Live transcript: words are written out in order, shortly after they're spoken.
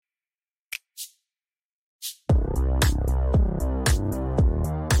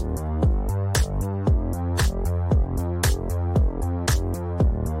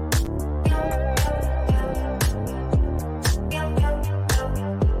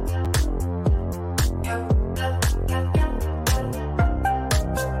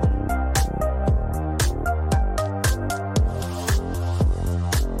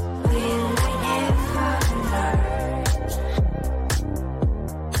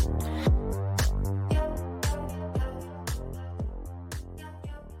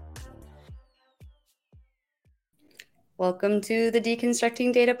Welcome to the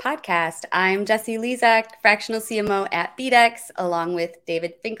Deconstructing Data podcast. I'm Jessie Lezak, fractional CMO at BDEX, along with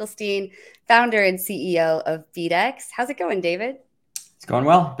David Finkelstein, founder and CEO of BDEX. How's it going, David? It's going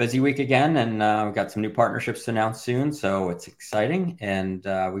well. Busy week again, and we've got some new partnerships to announce soon, so it's exciting. And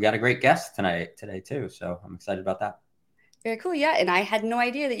we got a great guest today too, so I'm excited about that. Very cool. Yeah, and I had no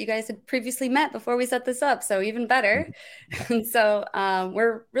idea that you guys had previously met before we set this up, so even better. And so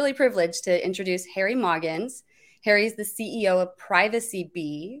we're really privileged to introduce Harry Maugans. Harry's the CEO of Privacy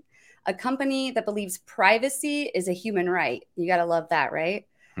Bee, a company that believes privacy is a human right. You got to love that, right?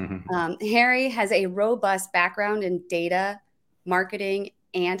 Harry has a robust background in data, marketing,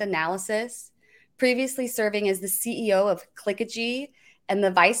 and analysis, previously serving as the CEO of Clickagy and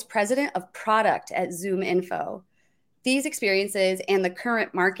the vice president of product at ZoomInfo. These experiences and the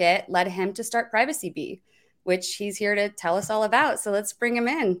current market led him to start Privacy Bee, which he's here to tell us all about. So let's bring him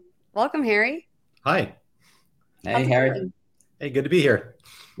in. Welcome, Harry. Hi. Hey, Harry. Hey, good to be here.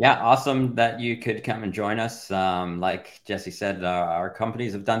 Yeah, awesome that you could come and join us. Like Jessie said, our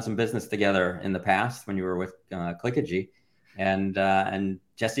companies have done some business together in the past when you were with Clickagy, and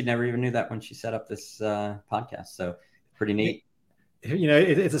Jessie never even knew that when she set up this podcast. So pretty neat.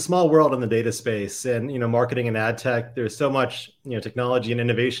 It's a small world in the data space, and marketing and ad tech. There's so much technology and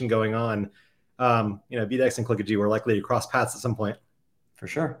innovation going on. BDEX and Clickagy were likely to cross paths at some point. For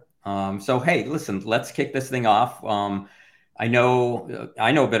sure. So hey, listen, let's kick this thing off. I know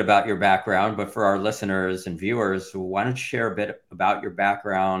a bit about your background, but for our listeners and viewers, why don't you share a bit about your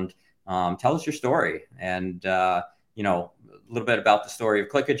background? Tell us your story, and a little bit about the story of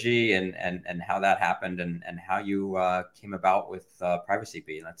Clickagy and how that happened and how you came about with Privacy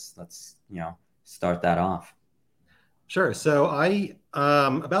Bee. Let's start that off. Sure. So I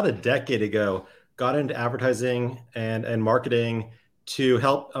about a decade ago got into advertising and marketing to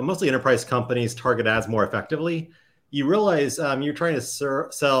help mostly enterprise companies target ads more effectively. You realize you're trying to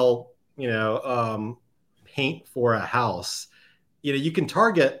sell paint for a house. You can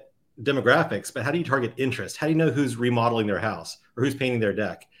target demographics, but how do you target interest? How do you know who's remodeling their house or who's painting their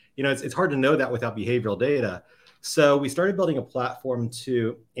deck? It's hard to know that without behavioral data. So we started building a platform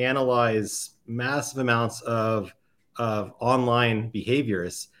to analyze massive amounts of online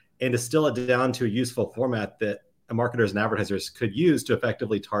behaviors and distill it down to a useful format that marketers and advertisers could use to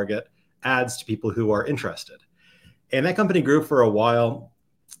effectively target ads to people who are interested. And that company grew for a while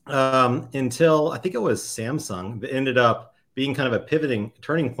until I think it was Samsung that ended up being kind of a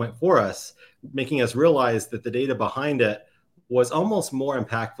turning point for us, making us realize that the data behind it was almost more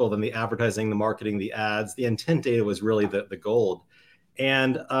impactful than the advertising, the marketing, the ads. The intent data was really the gold.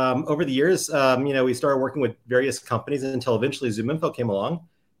 And over the years, we started working with various companies until eventually ZoomInfo came along,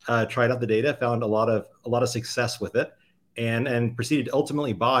 tried out the data, found a lot of success with it, and proceeded to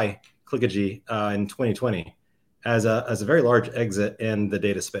ultimately buy Clickagy in 2020 as a very large exit in the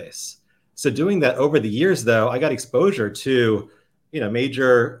data space. So doing that over the years, though, I got exposure to,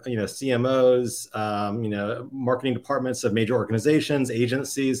 major, CMOs, marketing departments of major organizations,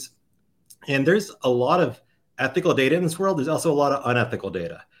 agencies. And there's a lot of ethical data in this world. There's also a lot of unethical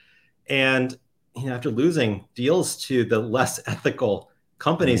data. And, after losing deals to the less ethical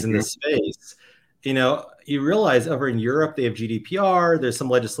companies in this space, you realize over in Europe, they have GDPR. There's some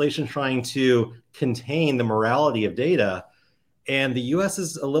legislation trying to contain the morality of data. And the US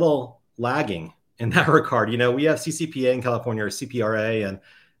is a little lagging in that regard. We have CCPA in California or CPRA, and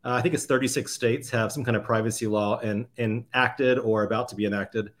I think it's 36 states have some kind of privacy law enacted or about to be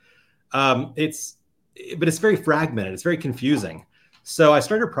enacted. But it's very fragmented. It's very confusing. So I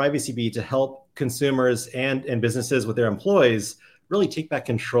started Privacy Bee to help consumers and businesses with their employees really take back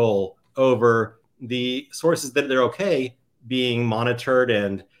control over the sources that they're okay being monitored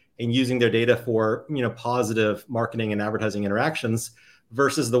and using their data for positive marketing and advertising interactions,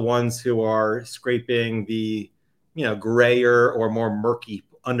 versus the ones who are scraping the, grayer or more murky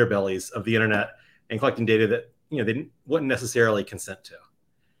underbellies of the internet and collecting data that, they wouldn't necessarily consent to.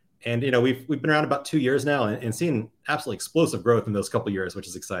 And, we've been around about 2 years now and seen absolutely explosive growth in those couple of years, which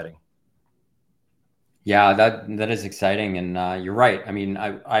is exciting. Yeah, that is exciting. And you're right. I mean,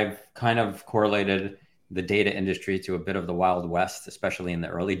 I've kind of correlated the data industry to a bit of the Wild West, especially in the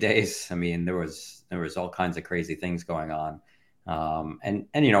early days. I mean, there was all kinds of crazy things going on. And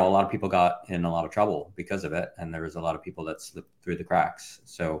a lot of people got in a lot of trouble because of it, and there was a lot of people that slipped through the cracks.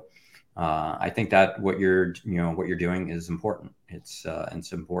 So I think that what you're doing is important. It's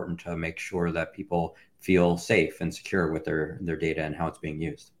important to make sure that people feel safe and secure with their data and how it's being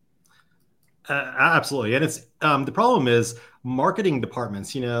used. Absolutely, and it's the problem is marketing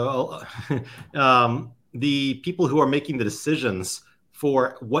departments. The people who are making the decisions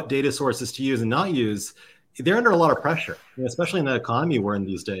for what data sources to use and not use, they're under a lot of pressure, especially in the economy we're in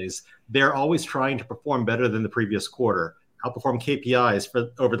these days. They're always trying to perform better than the previous quarter, outperform KPIs for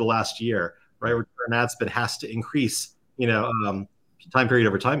over the last year, right? Return ad spend has to increase, time period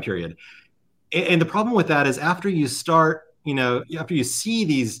over time period. And the problem with that is after you start, after you see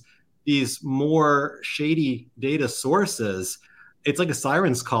these more shady data sources, it's like a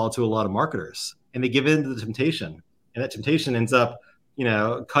siren's call to a lot of marketers, and they give in to the temptation, and that temptation ends up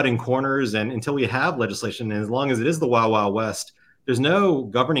cutting corners. And until we have legislation, and as long as it is the Wild Wild West, there's no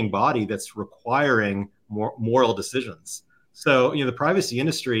governing body that's requiring more moral decisions. So, the privacy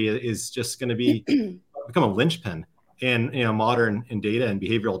industry is just going to become a linchpin in modern in data and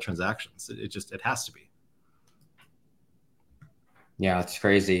behavioral transactions. It has to be. Yeah, it's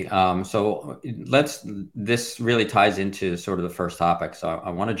crazy. So this really ties into sort of the first topic. So I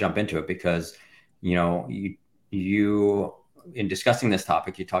want to jump into it because, you in discussing this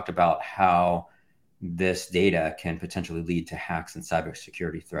topic, you talked about how this data can potentially lead to hacks and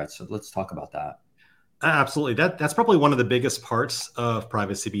cybersecurity threats. So let's talk about that. Absolutely. That's probably one of the biggest parts of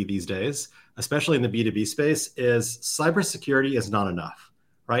privacy these days, especially in the B2B space, is cybersecurity is not enough,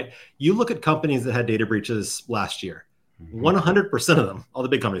 right? You look at companies that had data breaches last year, 100% of them, all the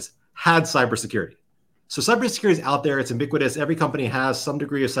big companies, had cybersecurity. So cybersecurity is out there. It's ubiquitous. Every company has some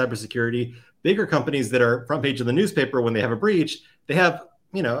degree of cybersecurity. Bigger companies that are front page of the newspaper when they have a breach, they have,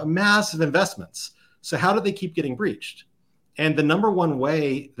 massive investments. So how do they keep getting breached? And the number one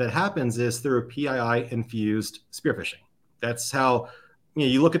way that happens is through PII-infused spear phishing. That's how,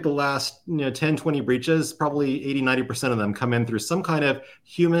 you look at the last 10, 20 breaches, probably 80, 90% of them come in through some kind of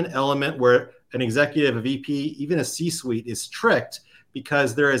human element where an executive, a VP, even a C-suite is tricked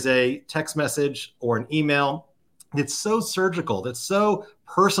because there is a text message or an email that's so surgical, that's so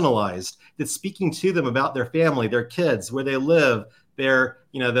personalized, that's speaking to them about their family, their kids, where they live, their,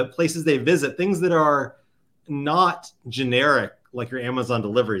 the places they visit, things that are not generic, like your Amazon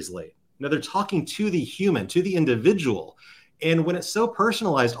deliveries late. They're talking to the human, to the individual. And when it's so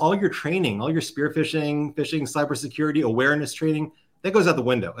personalized, all your training, all your spear phishing, cybersecurity awareness training, that goes out the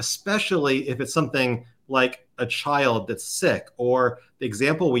window, especially if it's something like a child that's sick. Or the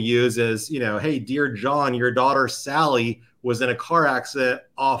example we use is, hey, dear John, your daughter Sally was in a car accident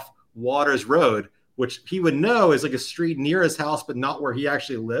off Waters Road, which he would know is like a street near his house, but not where he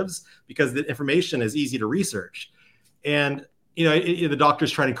actually lives, because the information is easy to research. And, the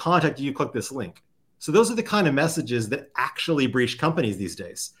doctor's trying to contact you, click this link. So those are the kind of messages that actually breach companies these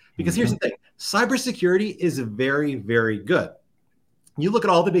days. Because here's the thing, cybersecurity is very, very good. You look at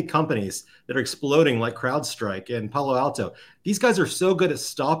all the big companies that are exploding like CrowdStrike and Palo Alto. These guys are so good at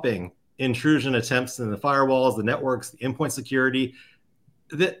stopping intrusion attempts in the firewalls, the networks, the endpoint security,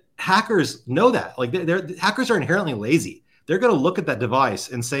 that hackers know that. Like hackers are inherently lazy. They're going to look at that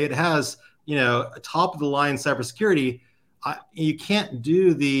device and say it has, a top of the line cybersecurity. You can't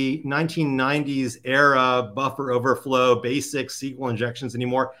do the 1990s era buffer overflow, basic SQL injections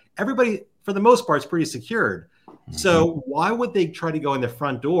anymore. Everybody, for the most part, is pretty secured. So why would they try to go in the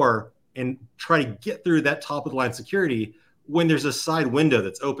front door and try to get through that top of the line security when there's a side window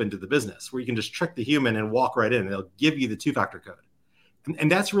that's open to the business where you can just trick the human and walk right in and they'll give you the two-factor code?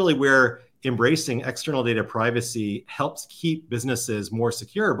 And that's really where embracing external data privacy helps keep businesses more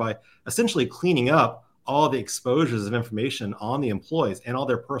secure by essentially cleaning up all the exposures of information on the employees and all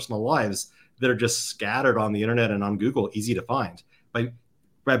their personal lives that are just scattered on the internet and on Google, easy to find.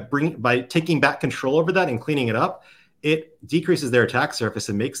 By taking back control over that and cleaning it up, it decreases their attack surface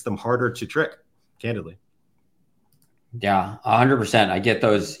and makes them harder to trick, candidly. Yeah, 100%. I get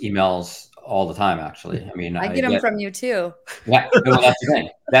those emails all the time, actually. I mean, I get them from you too. Yeah, well, that's the thing.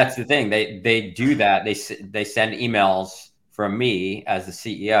 That's the thing. They do that. They send emails from me as the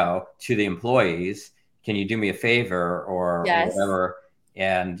CEO to the employees. Can you do me a favor or whatever?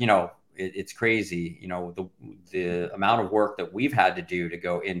 And it's crazy. The amount of work that we've had to do to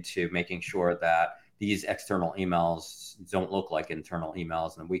go into making sure that these external emails don't look like internal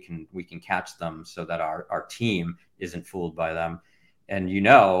emails, and we can catch them so that our team isn't fooled by them. And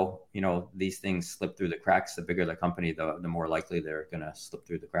these things slip through the cracks. The bigger the company, the more likely they're going to slip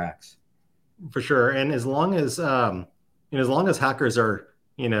through the cracks. For sure. And as long as hackers are,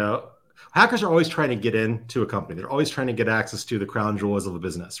 hackers are always trying to get into a company. They're always trying to get access to the crown jewels of a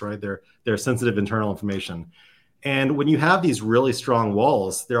business, right? They're sensitive internal information. And when you have these really strong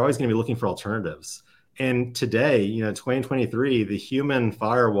walls, they're always going to be looking for alternatives. And today, 2023, the human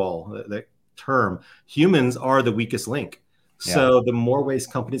firewall, the term, humans are the weakest link. Yeah. So the more ways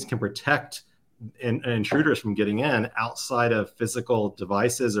companies can protect intruders from getting in outside of physical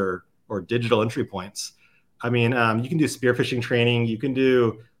devices or digital entry points. I mean, you can do spear phishing training. You can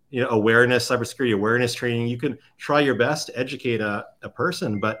do, awareness, cybersecurity awareness training. You can try your best to educate a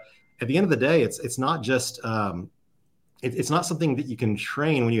person, but at the end of the day, it's not just it's not something that you can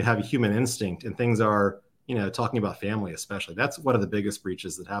train when you have a human instinct and things are, talking about family, especially. That's one of the biggest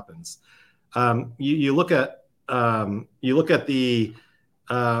breaches that happens. You look at the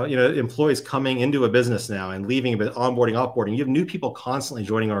employees coming into a business now and leaving, but onboarding, offboarding. You have new people constantly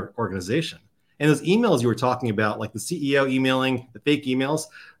joining our organization. And those emails you were talking about, like the CEO emailing, the fake emails,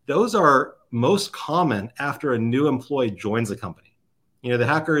 those are most common after a new employee joins the company. The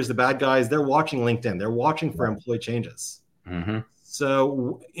hackers, the bad guys, they're watching LinkedIn. They're watching for employee changes. Mm-hmm.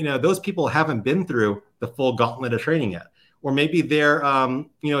 So, those people haven't been through the full gauntlet of training yet. Or maybe they're,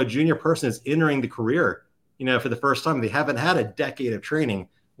 a junior person is entering the career, for the first time. They haven't had a decade of training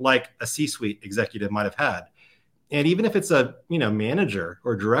like a C-suite executive might have had. And even if it's a, manager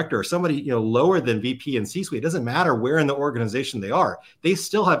or director or somebody, lower than VP and C-suite, it doesn't matter where in the organization they are. They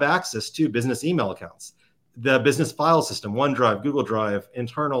still have access to business email accounts, the business file system, OneDrive, Google Drive,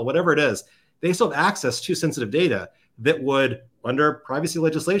 internal, whatever it is. They still have access to sensitive data that would, under privacy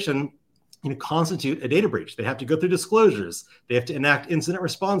legislation, constitute a data breach. They have to go through disclosures. They have to enact incident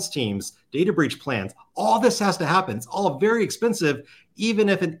response teams, data breach plans. All this has to happen. It's all very expensive, even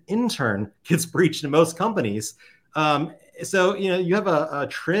if an intern gets breached in most companies. So, you have a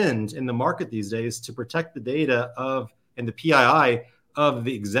trend in the market these days to protect the data and the PII of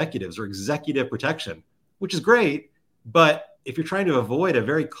the executives, or executive protection, which is great. But if you're trying to avoid a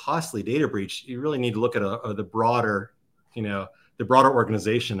very costly data breach, you really need to look at the broader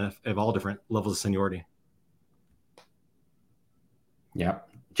organization of all different levels of seniority. Yeah.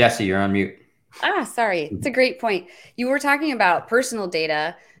 Jesse, you're on mute. Sorry. It's a great point. You were talking about personal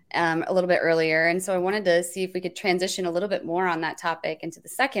data a little bit earlier. And so I wanted to see if we could transition a little bit more on that topic into the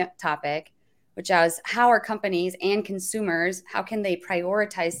second topic, which is how are companies and consumers, how can they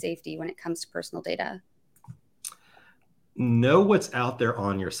prioritize safety when it comes to personal data? Know what's out there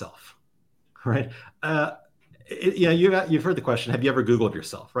on yourself, right? You've heard the question, have you ever Googled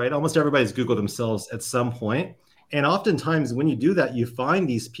yourself, right? Almost everybody's Googled themselves at some point. And oftentimes when you do that, you find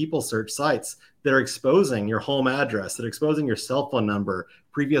these people search sites that are exposing your home address, that are exposing your cell phone number,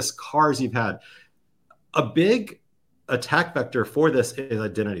 previous cars you've had. A big attack vector for this is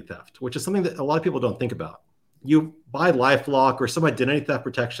identity theft, which is something that a lot of people don't think about. You buy LifeLock or some identity theft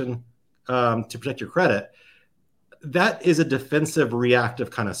protection to protect your credit. That is a defensive,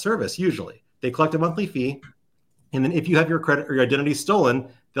 reactive kind of service. Usually they collect a monthly fee. And then if you have your credit or your identity stolen,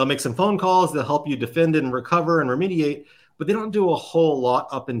 they'll make some phone calls. They'll help you defend and recover and remediate, but they don't do a whole lot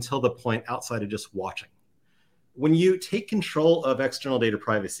up until the point outside of just watching. When you take control of external data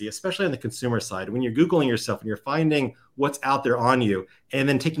privacy, especially on the consumer side, when you're Googling yourself and you're finding what's out there on you and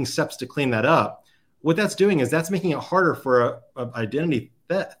then taking steps to clean that up, what that's doing is that's making it harder for an identity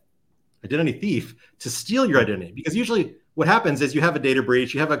thief to steal your identity. Because usually what happens is you have a data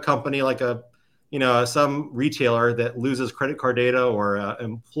breach, you have a company like some retailer that loses credit card data, or an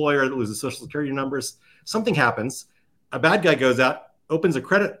employer that loses social security numbers. Something happens. A bad guy goes out, opens a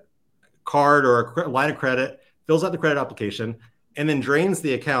credit card or a line of credit, fills out the credit application, and then drains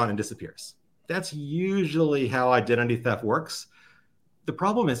the account and disappears. That's usually how identity theft works. The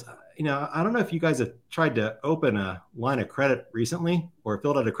problem is, I don't know if you guys have tried to open a line of credit recently or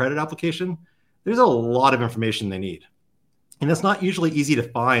filled out a credit application. There's a lot of information they need. And that's not usually easy to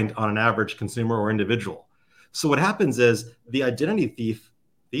find on an average consumer or individual. So what happens is the identity thief,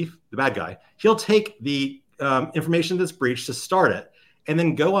 the bad guy, he'll take the information that's breached to start it, and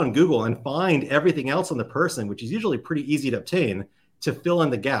then go on Google and find everything else on the person, which is usually pretty easy to obtain, to fill in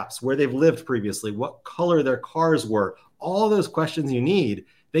the gaps, where they've lived previously, what color their cars were, all those questions you need,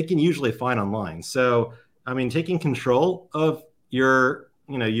 they can usually find online. So, taking control of your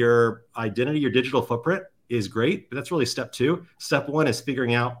identity, your digital footprint is great, but that's really step two. Step one is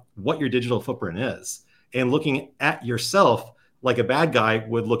figuring out what your digital footprint is and looking at yourself like a bad guy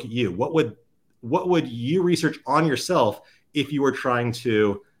would look at you. What would you research on yourself if you were trying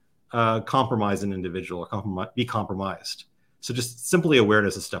to compromise an individual or be compromised? So just simply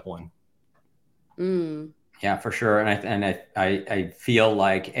awareness is step one. Yeah, for sure. And I feel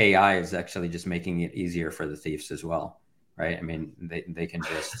like AI is actually just making it easier for the thieves as well. Right. They can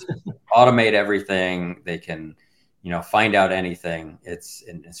just automate everything. They can, find out anything.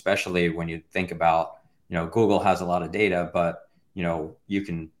 And especially when you think about, Google has a lot of data, but, you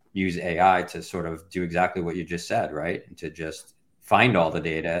can use AI to sort of do exactly what you just said, right? And to just find all the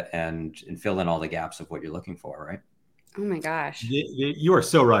data and fill in all the gaps of what you're looking for, right? Oh my gosh. You are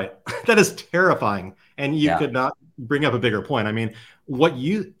so right. That is terrifying. And you could not bring up a bigger point.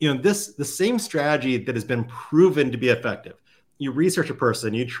 The same strategy that has been proven to be effective you research a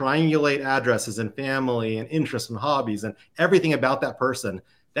person, you triangulate addresses and family and interests and hobbies and everything about that person.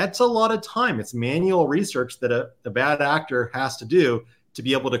 That's a lot of time. It's manual research that a bad actor has to do to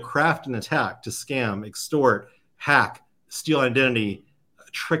be able to craft an attack, to scam, extort, hack, steal identity,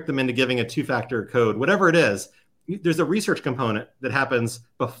 trick them into giving a two-factor code, whatever it is. There's a research component that happens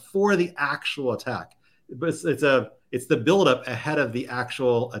before the actual attack. But it's the buildup ahead of the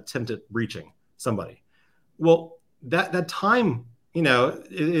actual attempt at breaching somebody. Well, that time,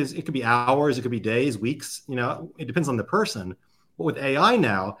 it could be hours, it could be days, weeks, it depends on the person. But with AI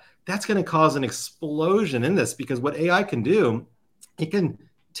now, that's going to cause an explosion in this, because what AI can do, it can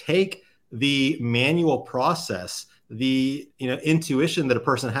take the manual process, the intuition that a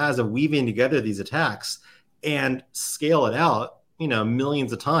person has of weaving together these attacks, and scale it out,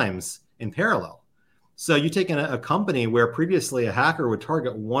 millions of times in parallel. So you take a company where previously a hacker would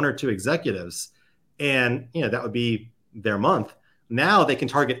target one or two executives, and that would be their month. Now they can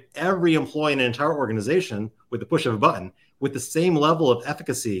target every employee in an entire organization with the push of a button, with the same level of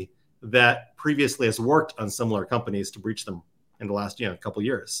efficacy that previously has worked on similar companies to breach them in the last couple of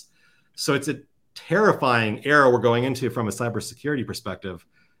years. So it's a terrifying era we're going into from a cybersecurity perspective,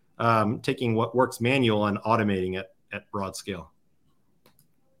 taking what works manual and automating it at broad scale.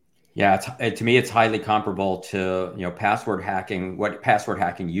 Yeah, to me, it's highly comparable to password hacking, what password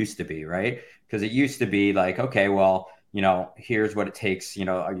hacking used to be, right? Because it used to be like, okay, well, here's what it takes.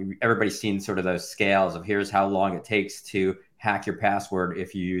 Everybody's seen sort of those scales of here's how long it takes to hack your password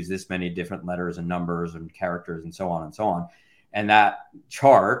if you use this many different letters and numbers and characters and so on and so on. And that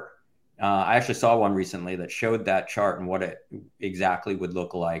chart, I actually saw one recently that showed that chart and what it exactly would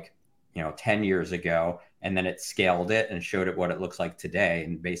look like, 10 years ago. And then it scaled it and showed it what it looks like today.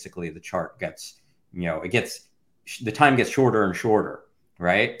 And basically the chart gets, the time gets shorter and shorter,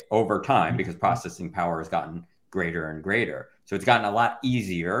 right? Over time, because processing power has gotten greater and greater. So it's gotten a lot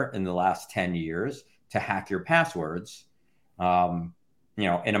easier in the last 10 years to hack your passwords, in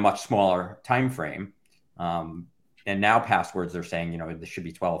a much smaller time frame. And now passwords, they're saying, there should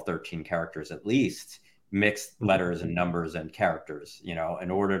be 12, 13 characters at least, mixed letters and numbers and characters, in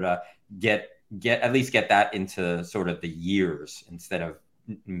order to get that into sort of the years instead of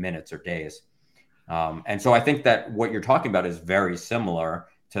minutes or days. And so I think that what you're talking about is very similar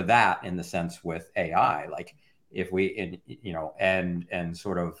to that in the sense with AI. Like if we, and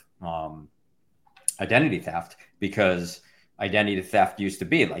sort of identity theft, because identity theft used to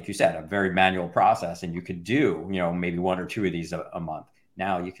be, like you said, a very manual process, and you could do, maybe one or two of these a month.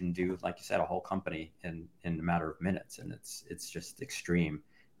 Now you can do, like you said, a whole company in a matter of minutes, and it's just extreme.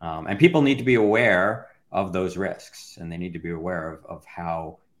 And people need to be aware of those risks, and they need to be aware of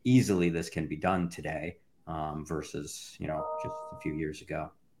how easily this can be done today versus, just a few years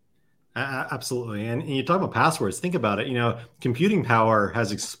ago. Absolutely. And you talk about passwords, think about it. Computing power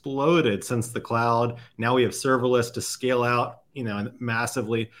has exploded since the cloud. Now we have serverless to scale out,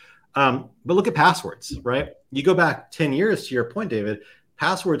 massively. But look at passwords, right? You go back 10 years to your point, David,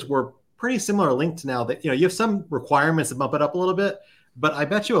 passwords were pretty similar linked now that, you have some requirements that bump it up a little bit. But I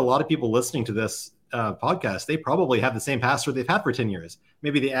bet you a lot of people listening to this podcast, they probably have the same password they've had for 10 years.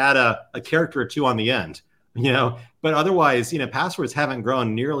 Maybe they add a character or two on the end, but otherwise, passwords haven't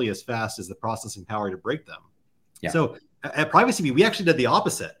grown nearly as fast as the processing power to break them. Yeah. So at PrivacyBee, we actually did the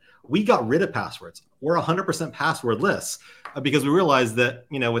opposite. We got rid of passwords. We're 100% passwordless because we realized that,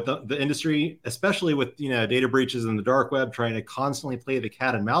 with the industry, especially with, data breaches in the dark web, trying to constantly play the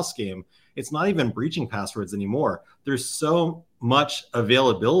cat and mouse game, it's not even breaching passwords anymore. There's so much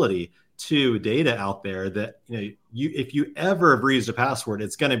availability to data out there that, if you ever breached a password,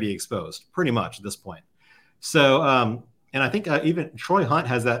 it's going to be exposed pretty much at this point. So, and I think even Troy Hunt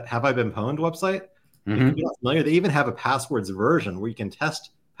has that Have I Been Pwned website. Mm-hmm. If you're not familiar, they even have a passwords version where you can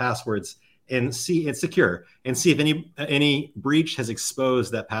test passwords and see it's secure and see if any breach has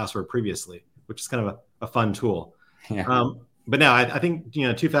exposed that password previously, which is kind of a fun tool. Yeah. But now I think,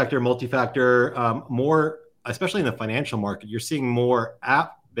 two-factor, multi-factor, more, especially in the financial market, you're seeing more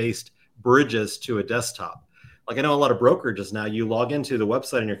app-based bridges to a desktop. Like I know a lot of brokerages now, you log into the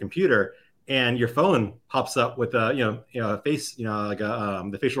website on your computer and your phone pops up with a face, like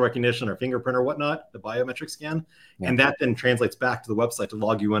the facial recognition or fingerprint or whatnot, the biometric scan. Yeah. And that then translates back to the website to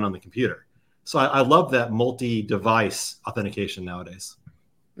log you in on the computer. So I love that multi-device authentication nowadays.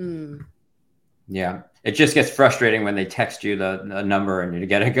 Mm. Yeah, it just gets frustrating when they text you the number and you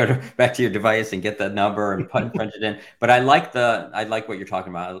got to go back to your device and get the number and punch it in. But I like what you're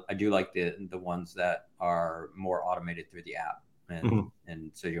talking about. I do like the ones that are more automated through the app,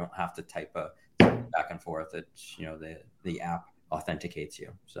 and so you don't have to type back and forth. It's the app authenticates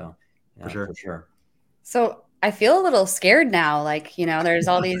you. So yeah, for sure. So I feel a little scared now. Like, there's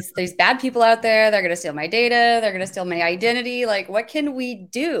all these bad people out there. They're going to steal my data. They're going to steal my identity. Like, what can we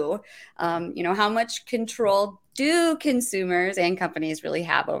do? How much control do consumers and companies really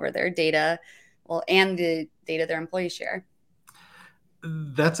have over their data? Well, and the data their employees share.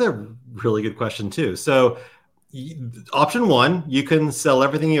 That's a really good question too. So option one, you can sell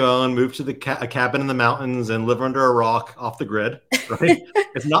everything you own, move to a cabin in the mountains and live under a rock off the grid, right?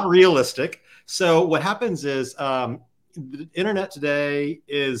 It's not realistic. So what happens is the internet today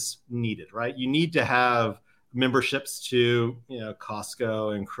is needed, right? You need to have memberships to,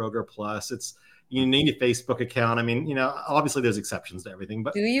 Costco and Kroger Plus. You need a Facebook account. I mean, obviously there's exceptions to everything,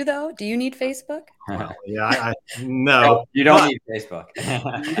 but do you though? Do you need Facebook? Well, yeah, no. You don't need Facebook.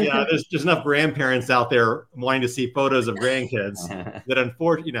 Yeah, there's enough grandparents out there wanting to see photos of grandkids that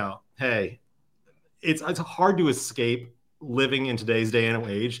unfortunately, hey, it's hard to escape living in today's day and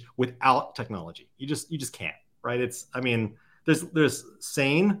age without technology. You just can't, right? There's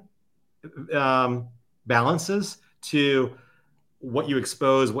sane balances to what you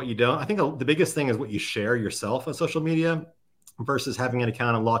expose, what you don't. I think the biggest thing is what you share yourself on social media versus having an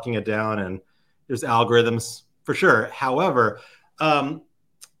account and locking it down. And there's algorithms for sure. However,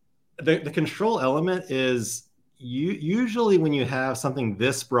 the control element is usually when you have something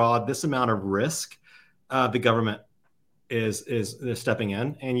this broad, this amount of risk, the government is stepping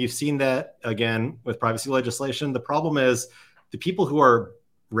in. And you've seen that again with privacy legislation. The problem is the people who are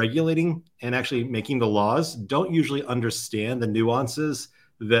regulating and actually making the laws don't usually understand the nuances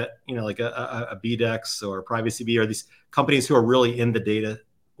that, like a BDEX or Privacy Bee or these companies who are really in the data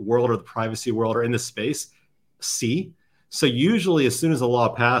world or the privacy world or in this space see. So usually as soon as the law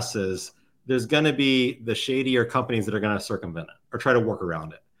passes, there's going to be the shadier companies that are going to circumvent it or try to work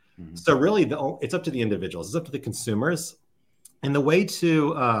around it. Mm-hmm. So really it's up to the individuals. It's up to the consumers. And the way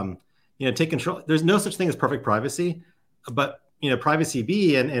to, take control, there's no such thing as perfect privacy, but Privacy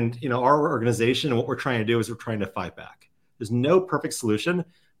Bee and our organization and what we're trying to do is we're trying to fight back. There's no perfect solution,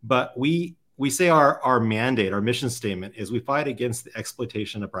 but we say our mandate, our mission statement is we fight against the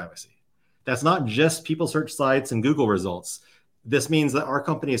exploitation of privacy. That's not just people search sites and Google results. This means that our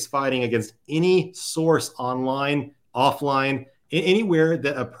company is fighting against any source online, offline, anywhere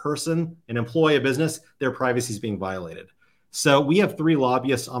that a person, an employee, a business, their privacy is being violated. So we have 3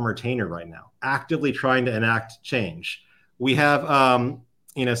 lobbyists on retainer right now, actively trying to enact change. We have,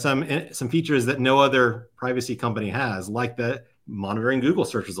 some features that no other privacy company has, like the monitoring Google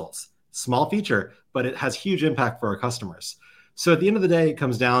search results. Small feature, but it has huge impact for our customers. So at the end of the day, it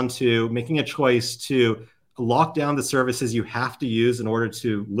comes down to making a choice to lock down the services you have to use in order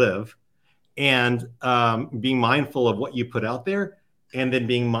to live, and being mindful of what you put out there, and then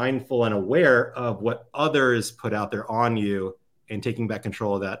being mindful and aware of what others put out there on you, and taking back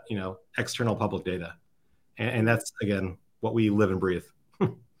control of that, external public data. And that's, again, what we live and breathe.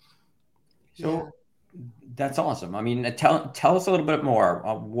 So that's awesome. I mean, tell us a little bit more.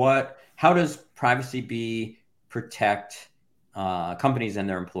 How does Privacy Bee protect companies and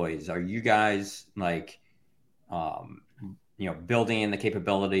their employees? Are you guys building in the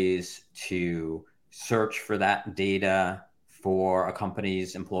capabilities to search for that data for a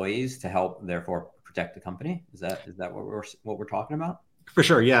company's employees to help, therefore, protect the company? Is that what we're talking about? For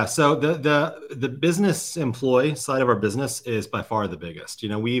sure, yeah. So the business employee side of our business is by far the biggest.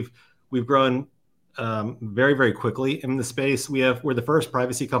 We've grown very, very quickly in the space. We're the first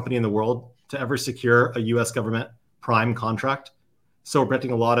privacy company in the world to ever secure a U.S. government prime contract. So we're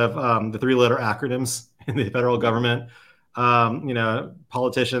protecting a lot of the 3-letter acronyms in the federal government.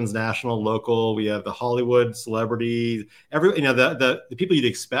 Politicians, national, local. We have the Hollywood celebrities, the people you'd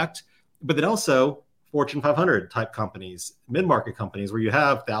expect, but then also Fortune 500 type companies, mid-market companies where you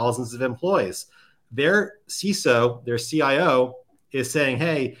have thousands of employees. Their CISO, their CIO is saying,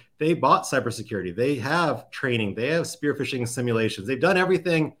 hey, they bought cybersecurity. They have training. They have spear phishing simulations. They've done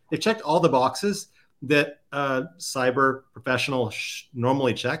everything. They've checked all the boxes that a cyber professional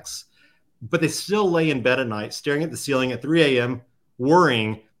normally checks, but they still lay in bed at night, staring at the ceiling at 3 a.m.,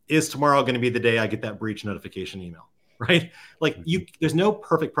 worrying, is tomorrow going to be the day I get that breach notification email, right? There's no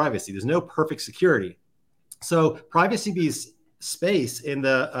perfect privacy. There's no perfect security. So Privacy Bee's space in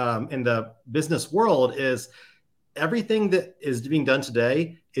the business world is everything that is being done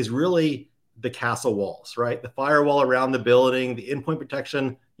today is really the castle walls, right? The firewall around the building, the endpoint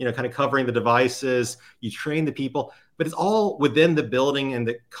protection, kind of covering the devices, you train the people, but it's all within the building and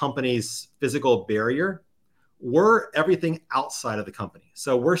the company's physical barrier. We're everything outside of the company.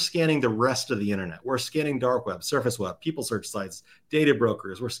 So we're scanning the rest of the internet. We're scanning dark web, surface web, people search sites, data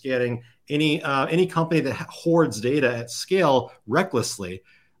brokers. We're scanning any company that hoards data at scale recklessly.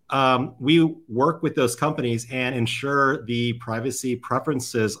 we work with those companies and ensure the privacy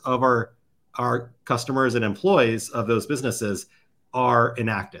preferences of our customers and employees of those businesses are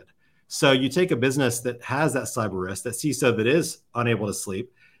enacted. So you take a business that has that cyber risk, that CISO that is unable to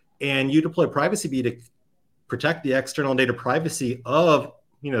sleep, and you deploy Privacy Bee to protect the external data privacy of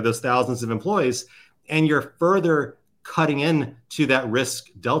those thousands of employees, and you're further cutting in to that risk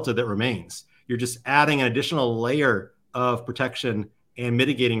delta that remains. You're just adding an additional layer of protection and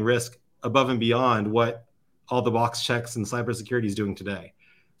mitigating risk above and beyond what all the box checks and cybersecurity is doing today.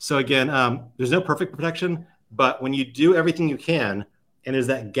 So again, there's no perfect protection, but when you do everything you can, and there's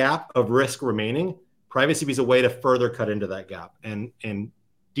that gap of risk remaining, Privacy Bee is a way to further cut into that gap and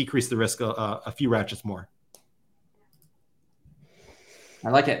decrease the risk a few ratchets more. I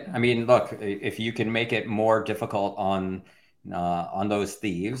like it. I mean, look, if you can make it more difficult on those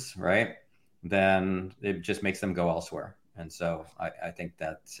thieves, right, then it just makes them go elsewhere. And so I think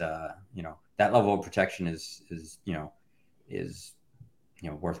that that level of protection is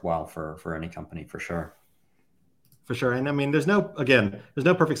worthwhile for any company, for sure. For sure. And I mean, there's no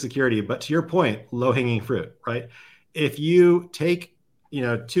perfect security, but to your point, low hanging fruit, right? If you take,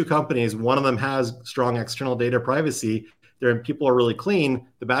 two companies, one of them has strong external data privacy, their people are really clean.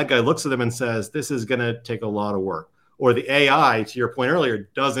 The bad guy looks at them and says, this is going to take a lot of work. Or the AI, to your point earlier,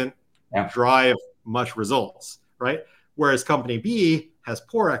 doesn't drive much results, right? Whereas company B has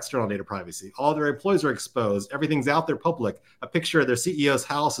poor external data privacy. All their employees are exposed. Everything's out there public. A picture of their CEO's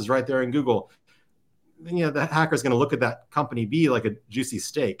house is right there in Google. The hacker is going to look at that company B like a juicy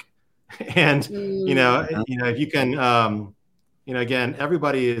steak. And, if you can, again,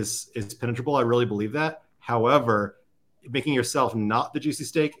 everybody is penetrable. I really believe that. However, making yourself not the juicy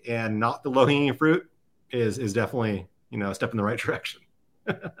steak and not the low hanging fruit is definitely, a step in the right direction.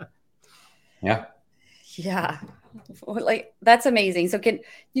 Yeah. Yeah. Like, that's amazing. So can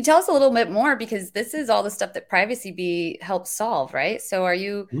you tell us a little bit more, because this is all the stuff that Privacy Bee helps solve, right? So are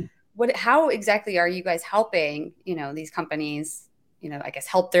you, how exactly are you guys helping, these companies, I guess,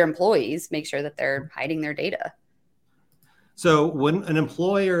 help their employees make sure that they're hiding their data? So when an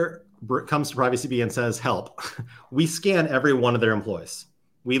employer comes to Privacy Bee and says, help, we scan every one of their employees.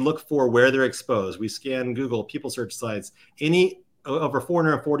 We look for where they're exposed. We scan Google, people search sites, any over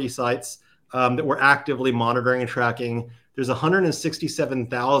 440 sites that we're actively monitoring and tracking. There's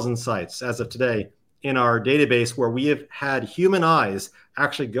 167,000 sites as of today in our database where we have had human eyes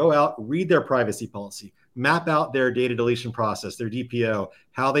actually go out, read their privacy policy, map out their data deletion process, their DPO,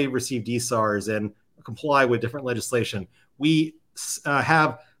 how they receive DSARs and comply with different legislation. We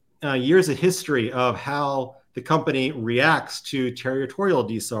have years of history of how the company reacts to territorial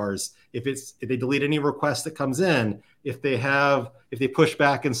DSARs. If they delete any request that comes in, if they push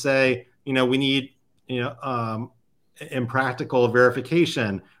back and say, we need, impractical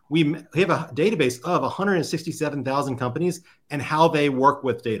verification. We have a database of 167,000 companies and how they work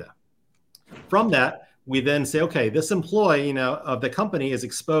with data. From that, we then say, okay, this employee, of the company is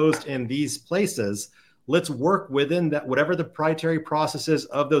exposed in these places. Let's work within that, whatever the proprietary processes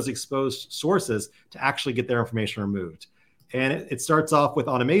of those exposed sources, to actually get their information removed. And it starts off with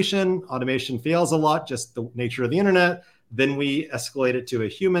automation. Automation fails a lot, just the nature of the internet. Then we escalate it to a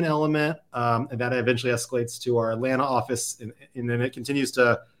human element, and that eventually escalates to our Atlanta office, and then it continues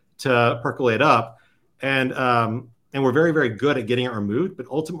to percolate up. And we're very, very good at getting it removed. But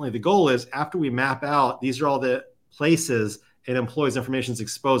ultimately, the goal is, after we map out, these are all the places an employee's information is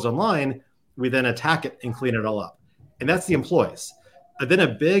exposed online, we then attack it and clean it all up. And that's the employees. And then a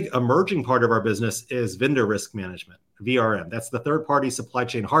big emerging part of our business is vendor risk management, VRM. That's the third-party supply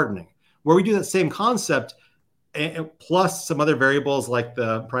chain hardening, where we do that same concept, and plus some other variables like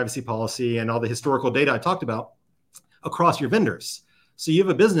the privacy policy and all the historical data I talked about across your vendors. So you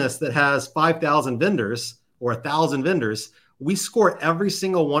have a business that has 5,000 vendors or 1,000 vendors. We score every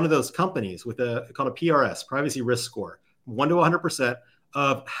single one of those companies with called a PRS, privacy risk score, 1 to 100%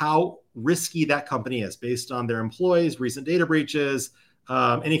 of how risky that company is based on their employees, recent data breaches,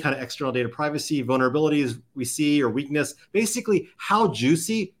 any kind of external data privacy vulnerabilities we see or weakness. Basically, how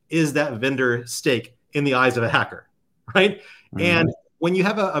juicy is that vendor steak in the eyes of a hacker, right? Mm-hmm. And when you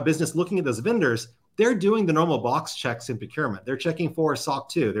have a business looking at those vendors, they're doing the normal box checks in procurement. They're checking for SOC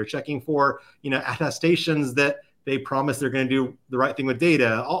 2. They're checking for, attestations that they promise they're going to do the right thing with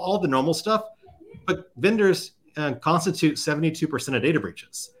data, all the normal stuff. But vendors constitute 72% of data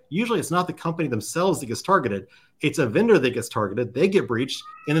breaches. Usually it's not the company themselves that gets targeted. It's a vendor that gets targeted. They get breached,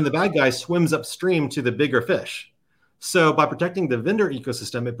 and then the bad guy swims upstream to the bigger fish. So by protecting the vendor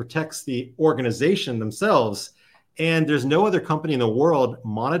ecosystem, it protects the organization themselves. And there's no other company in the world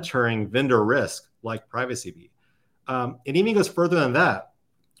monitoring vendor risk like Privacy Bee. It even goes further than that.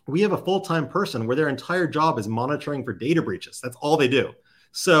 we have a full-time person where their entire job is monitoring for data breaches. That's all they do.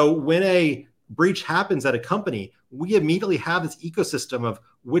 So when a breach happens at a company, we immediately have this ecosystem of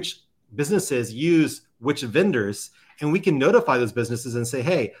which businesses use which vendors, and we can notify those businesses and say,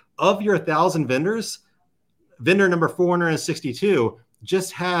 hey, of your 1,000 vendors, vendor number 462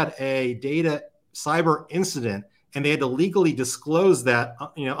 just had a data cyber incident, and they had to legally disclose that,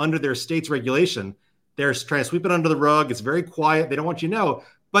 under their state's regulation. They're trying to sweep it under the rug. It's very quiet. They don't want you to know.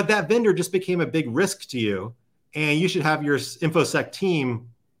 But that vendor just became a big risk to you, and you should have your InfoSec team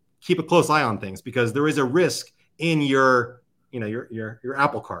keep a close eye on things, because there is a risk in your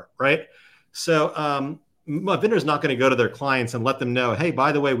Apple cart, right? So a vendor's not going to go to their clients and let them know, hey,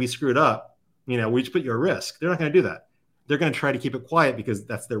 by the way, we screwed up. We just put you at risk. They're not going to do that. They're going to try to keep it quiet because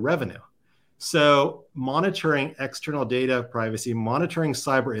that's their revenue. So monitoring external data privacy, monitoring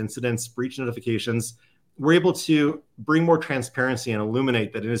cyber incidents, breach notifications, we're able to bring more transparency and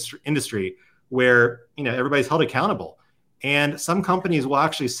illuminate that industry where everybody's held accountable. And some companies will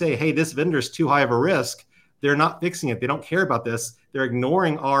actually say, hey, this vendor's too high of a risk. They're not fixing it. They don't care about this. They're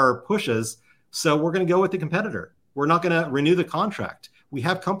ignoring our pushes. So we're going to go with the competitor. We're not going to renew the contract. We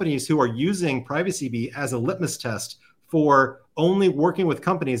have companies who are using PrivacyBee as a litmus test for only working with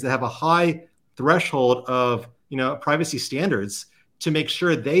companies that have a high threshold of privacy standards to make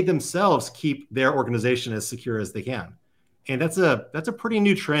sure they themselves keep their organization as secure as they can. And that's a pretty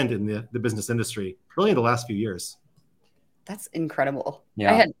new trend in the business industry, really in the last few years. That's incredible.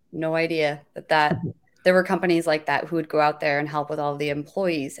 Yeah. I had no idea that there were companies like that who would go out there and help with all the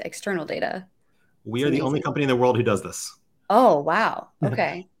employees' external data. We are the only company in the world who does this. Oh, wow.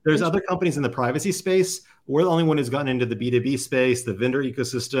 Okay. There's other companies in the privacy space. We're the only one who's gotten into the B2B space, the vendor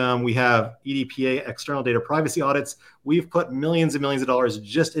ecosystem. We have EDPA, external data privacy audits. We've put millions and millions of dollars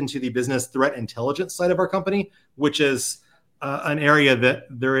just into the business threat intelligence side of our company, which is an area that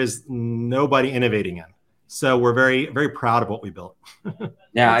there is nobody innovating in. So we're very, very proud of what we built.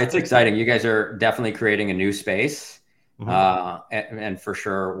 Yeah, it's exciting. You guys are definitely creating a new space, and for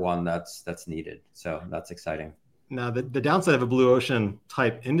sure one that's needed. So that's exciting. Now, the downside of a blue ocean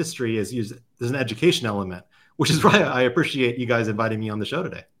type industry is there's an education element, which is why I appreciate you guys inviting me on the show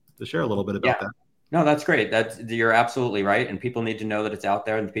today to share a little bit about that. No, that's great. You're absolutely right. And people need to know that it's out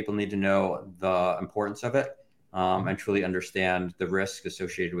there, and people need to know the importance of it. And truly understand the risk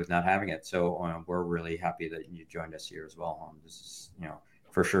associated with not having it. So we're really happy that you joined us here as well. This is,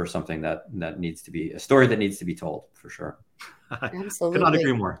 for sure something that needs to be a story that needs to be told, for sure. Absolutely. Could not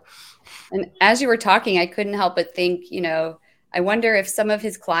agree more. And as you were talking, I couldn't help but think, I wonder if some of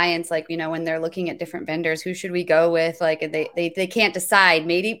his clients, like, when they're looking at different vendors, who should we go with? Like, they can't decide.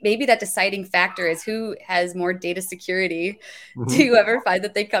 Maybe that deciding factor is who has more data security. Do you ever find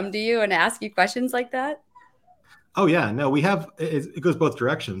that they come to you and ask you questions like that? Oh, yeah. No, we have, it goes both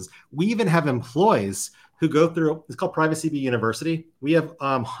directions. We even have employees who go through, it's called PrivacyBee University. We have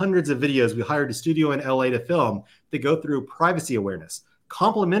hundreds of videos. We hired a studio in LA to film. They go through privacy awareness,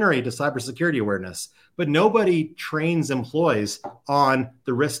 complementary to cybersecurity awareness, but nobody trains employees on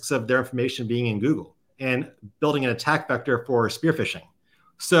the risks of their information being in Google and building an attack vector for spear phishing.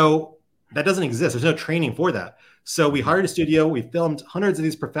 So that doesn't exist. There's no training for that. So we hired a studio. We filmed hundreds of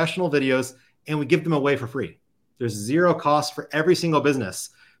these professional videos, and we give them away for free. There's zero cost for every single business.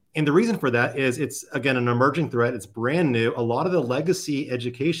 And the reason for that is it's, again, an emerging threat. It's brand new. A lot of the legacy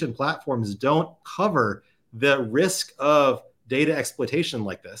education platforms don't cover the risk of data exploitation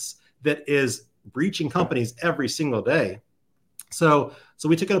like this that is breaching companies every single day. So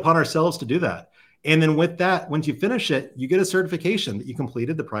we took it upon ourselves to do that. And then with that, once you finish it, you get a certification that you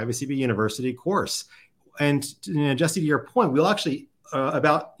completed the PrivacyBee University course. And Jesse, to your point, we'll actually,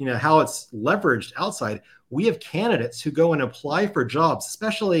 about how it's leveraged outside, we have candidates who go and apply for jobs,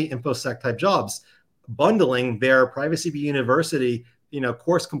 especially InfoSec type jobs, bundling their PrivacyBee University,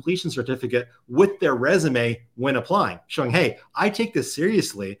 course completion certificate with their resume when applying, showing, hey, I take this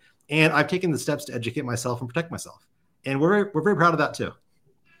seriously, and I've taken the steps to educate myself and protect myself. And we're very proud of that too.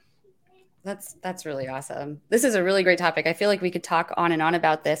 That's really awesome. This is a really great topic. I feel like we could talk on and on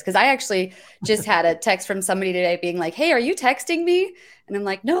about this, because I actually just had a text from somebody today being like, hey, are you texting me? And I'm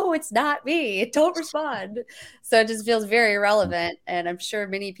like, no, it's not me. Don't respond. So it just feels very relevant. And I'm sure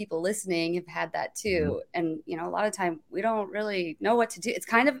many people listening have had that too. And, a lot of time we don't really know what to do. It's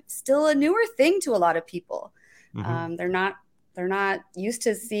kind of still a newer thing to a lot of people. They're not used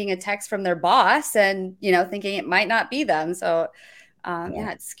to seeing a text from their boss and, thinking it might not be them. So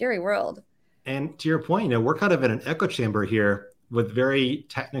it's a scary world. And to your point, we're kind of in an echo chamber here with very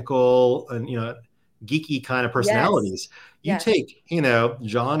technical and, geeky kind of personalities. You take,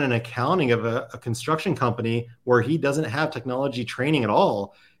 John in accounting of a construction company where he doesn't have technology training at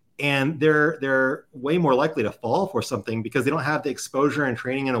all. and they're way more likely to fall for something because they don't have the exposure and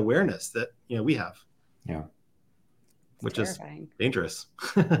training and awareness that we have. Yeah, which is dangerous.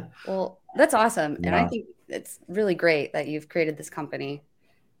 Well, that's awesome, and I think it's really great that you've created this company.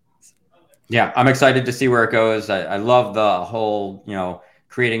 Yeah, I'm excited to see where it goes. I love the whole,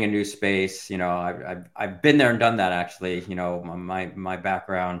 creating a new space. I've been there and done that actually. My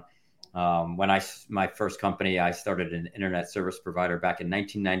background, my first company, I started an internet service provider back in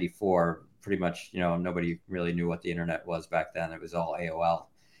 1994. Pretty much, nobody really knew what the internet was back then. It was all AOL.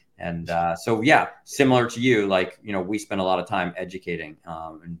 And so, yeah, similar to you, we spent a lot of time educating,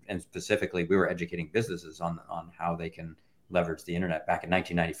 and specifically we were educating businesses on how they can leverage the internet back in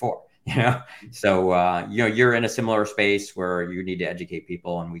 1994. So you're in a similar space where you need to educate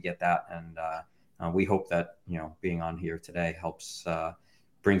people, and we get that, and we hope that being on here today helps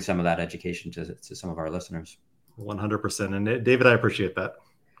bring some of that education to some of our listeners. 100%. And David, I appreciate that.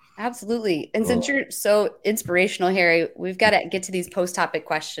 Absolutely. And since you're so inspirational, Harry, we've got to get to these post-topic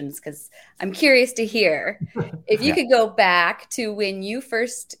questions because I'm curious to hear if you could go back to when you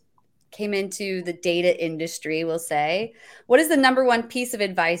first came into the data industry, we'll say, what is the number one piece of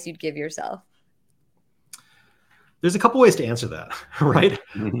advice you'd give yourself? There's a couple ways to answer that, right?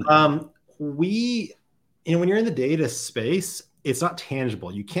 When you're in the data space, it's not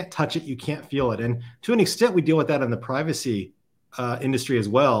tangible. You can't touch it. You can't feel it. And to an extent, we deal with that in the privacy industry as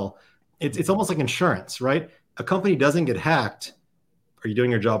well. It's almost like insurance, right? A company doesn't get hacked. Are you doing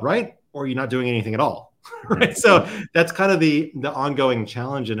your job right? Or are you not doing anything at all? Right. So that's kind of the ongoing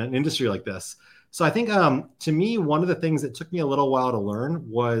challenge in an industry like this. So I think to me, one of the things that took me a little while to learn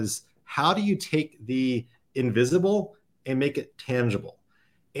was how do you take the invisible and make it tangible?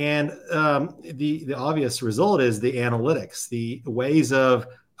 And the obvious result is the analytics, the ways of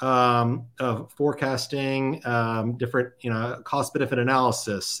forecasting, different cost benefit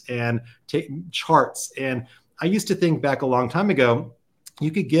analysis, and take charts. And I used to think back a long time ago, you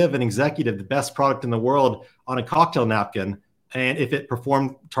could give an executive the best product in the world on a cocktail napkin, and if it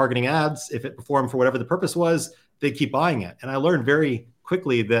performed targeting ads, if it performed for whatever the purpose was, they'd keep buying it. And I learned very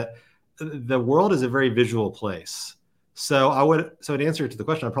quickly that the world is a very visual place. So in answer to the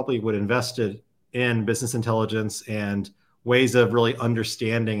question, I probably would invest it in business intelligence and ways of really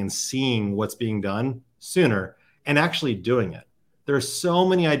understanding and seeing what's being done sooner and actually doing it. There are so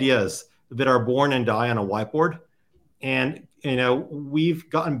many ideas that are born and die on a whiteboard. And, we've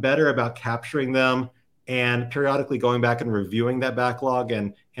gotten better about capturing them and periodically going back and reviewing that backlog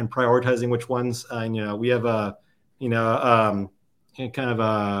and prioritizing which ones, we have a, kind of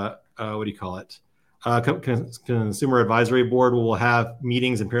a, what do you call it? Consumer advisory board will have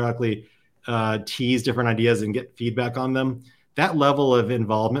meetings and periodically tease different ideas and get feedback on them. That level of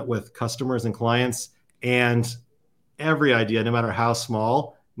involvement with customers and clients and every idea, no matter how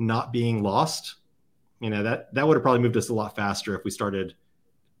small, not being lost, that would have probably moved us a lot faster if we started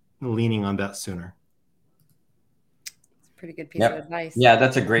leaning on that sooner. It's a pretty good piece of advice. Yeah,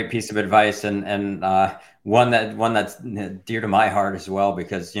 that's a great piece of advice, and one that's dear to my heart as well,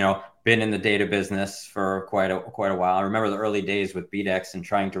 because been in the data business for quite a while. I remember the early days with BDEX and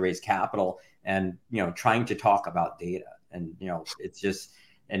trying to raise capital and trying to talk about data, and it's just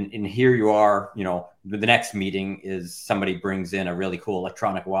and here you are, the next meeting is somebody brings in a really cool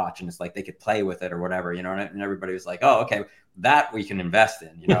electronic watch and it's like they could play with it or whatever, and everybody was like, oh, okay, that we can invest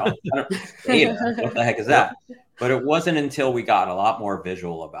in, data, what the heck is that? But it wasn't until we got a lot more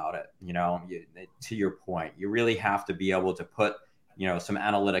visual about it, to your point, you really have to be able to put some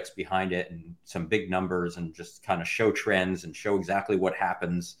analytics behind it and some big numbers and just kind of show trends and show exactly what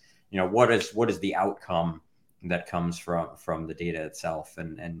happens, what is the outcome that comes from the data itself.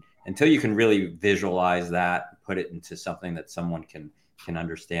 And until you can really visualize that, put it into something that someone can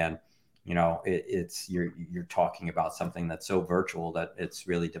understand, you're talking about something that's so virtual that it's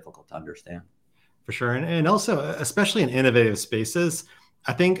really difficult to understand. For sure. And also, especially in innovative spaces,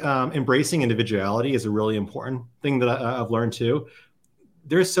 I think embracing individuality is a really important thing that I've learned too.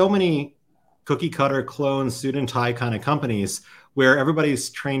 There's so many cookie cutter clone suit and tie kind of companies where everybody's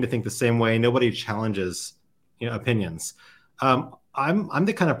trained to think the same way. Nobody challenges opinions. I'm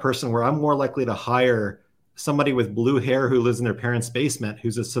the kind of person where I'm more likely to hire somebody with blue hair who lives in their parents' basement,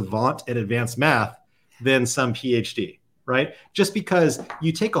 who's a savant at advanced math, than some PhD, right? Just because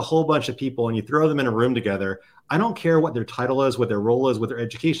you take a whole bunch of people and you throw them in a room together, I don't care what their title is, what their role is, what their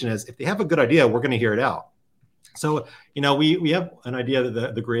education is. If they have a good idea, we're going to hear it out. So, we have an idea,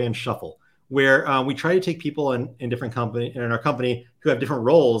 the grand shuffle, where we try to take people in our company who have different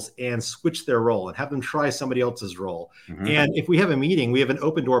roles and switch their role and have them try somebody else's role. Mm-hmm. And if we have a meeting, we have an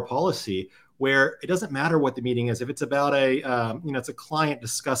open door policy where it doesn't matter what the meeting is. If it's about it's a client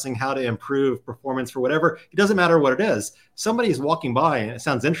discussing how to improve performance for whatever, it doesn't matter what it is. Somebody's walking by and it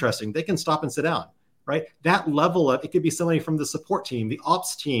sounds interesting, they can stop and sit down, right? That level of, it could be somebody from the support team, the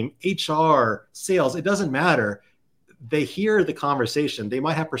ops team, HR, sales, it doesn't matter. They hear the conversation. They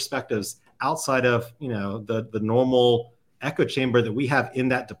might have perspectives outside of, the normal echo chamber that we have in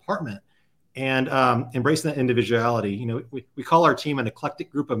that department. And embracing that individuality. We call our team an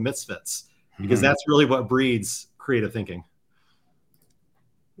eclectic group of misfits, because that's really what breeds creative thinking.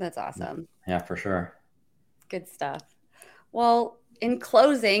 That's awesome. Yeah, for sure. Good stuff. Well, in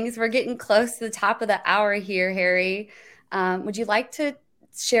closing, as we're getting close to the top of the hour here, Harry, would you like to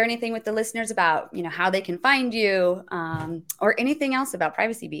share anything with the listeners about, how they can find you, or anything else about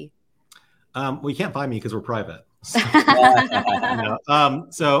Privacy Bee? Well, you can't find me because we're private. So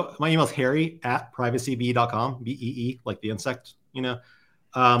my email is harry@privacybee.com, BEE, like the insect,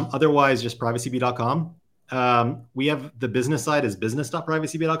 otherwise just privacybee.com. We have the business side is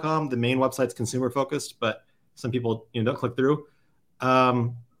business.privacybee.com. The main website's consumer focused, but some people, don't click through.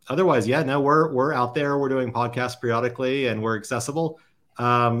 Otherwise, we're out there. We're doing podcasts periodically and we're accessible,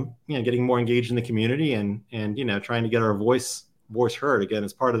 getting more engaged in the community and trying to get our voice heard. Again,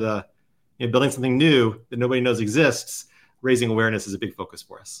 as part of the, building something new that nobody knows exists, raising awareness is a big focus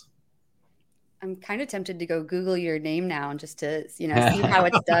for us. I'm kind of tempted to go Google your name now and just to, see how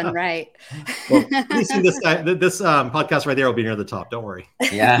it's done right. Well, you see this podcast right there will be near the top. Don't worry.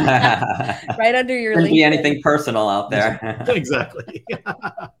 Yeah. Right under your link. Shouldn't be anything personal out there. Exactly.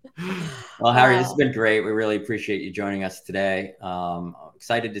 Well, Harry, this has been great. We really appreciate you joining us today.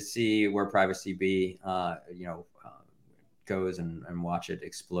 Excited to see where Privacy Bee, goes and watch it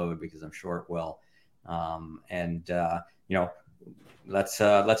explode, because I'm sure it will. Let's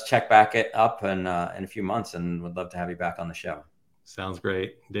check back it up in a few months, and would love to have you back on the show. Sounds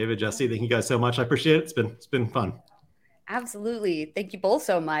great. David, Jesse, thank you guys so much. I appreciate it. It's been fun. Absolutely. Thank you both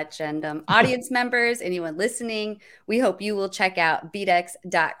so much. And audience members, anyone listening, we hope you will check out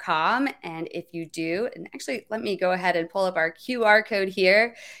beadex.com. And if you do, and actually let me go ahead and pull up our QR code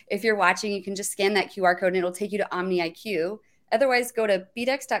here. If you're watching, you can just scan that QR code and it'll take you to OmniIQ. Otherwise, go to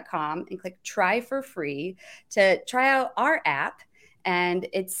beadex.com and click try for free to try out our app. And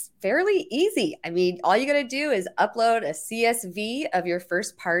it's fairly easy. I mean, all you got to do is upload a CSV of your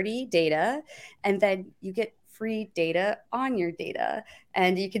first party data, and then you get free data on your data.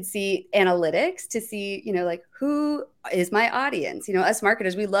 And you can see analytics to see, who is my audience? Us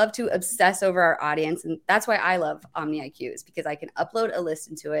marketers, we love to obsess over our audience. And that's why I love OmniIQ, is because I can upload a list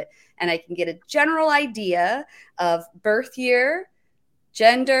into it and I can get a general idea of birth year,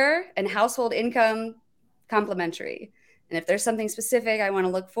 gender, and household income complementary. And if there's something specific I want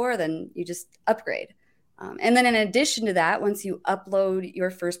to look for, then you just upgrade. And then in addition to that, once you upload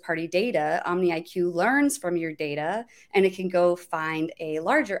your first party data, OmniIQ learns from your data and it can go find a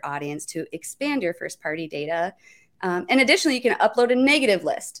larger audience to expand your first party data. And additionally, you can upload a negative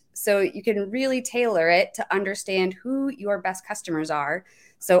list. So you can really tailor it to understand who your best customers are.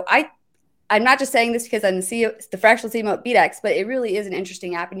 So I'm not just saying this because I'm the fractional CMO at BeatX, but it really is an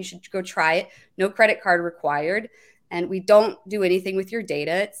interesting app and you should go try it. No credit card required. And we don't do anything with your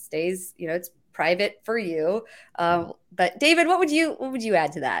data. It stays, it's private for you. But David, what would you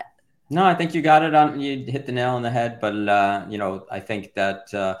add to that? No, I think you got it on. You hit the nail on the head. But I think that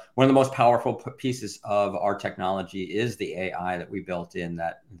one of the most powerful pieces of our technology is the AI that we built in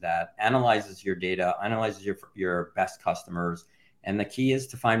that analyzes your data, analyzes your best customers, and the key is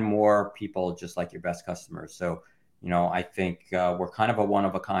to find more people just like your best customers. So, I think we're kind of a one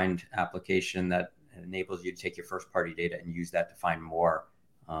of a kind application that enables you to take your first party data and use that to find more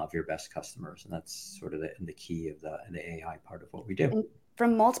of your best customers. And that's sort of the key of the AI part of what we do. And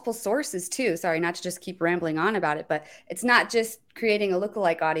from multiple sources too. Sorry, not to just keep rambling on about it, but it's not just creating a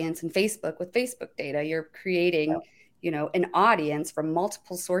lookalike audience in Facebook with Facebook data. You're creating, an audience from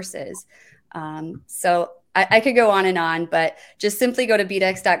multiple sources. So I could go on, but just simply go to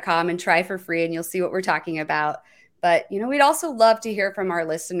beadex.com and try for free and you'll see what we're talking about. But, we'd also love to hear from our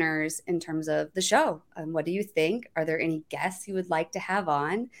listeners in terms of the show. What do you think? Are there any guests you would like to have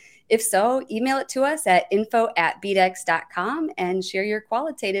on? If so, email it to us at info@beadex.com and share your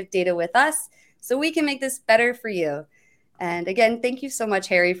qualitative data with us so we can make this better for you. And again, thank you so much,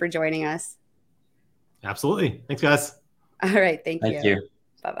 Harry, for joining us. Absolutely. Thanks, guys. All right. Thank you. Thank you.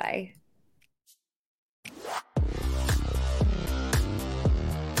 Bye-bye.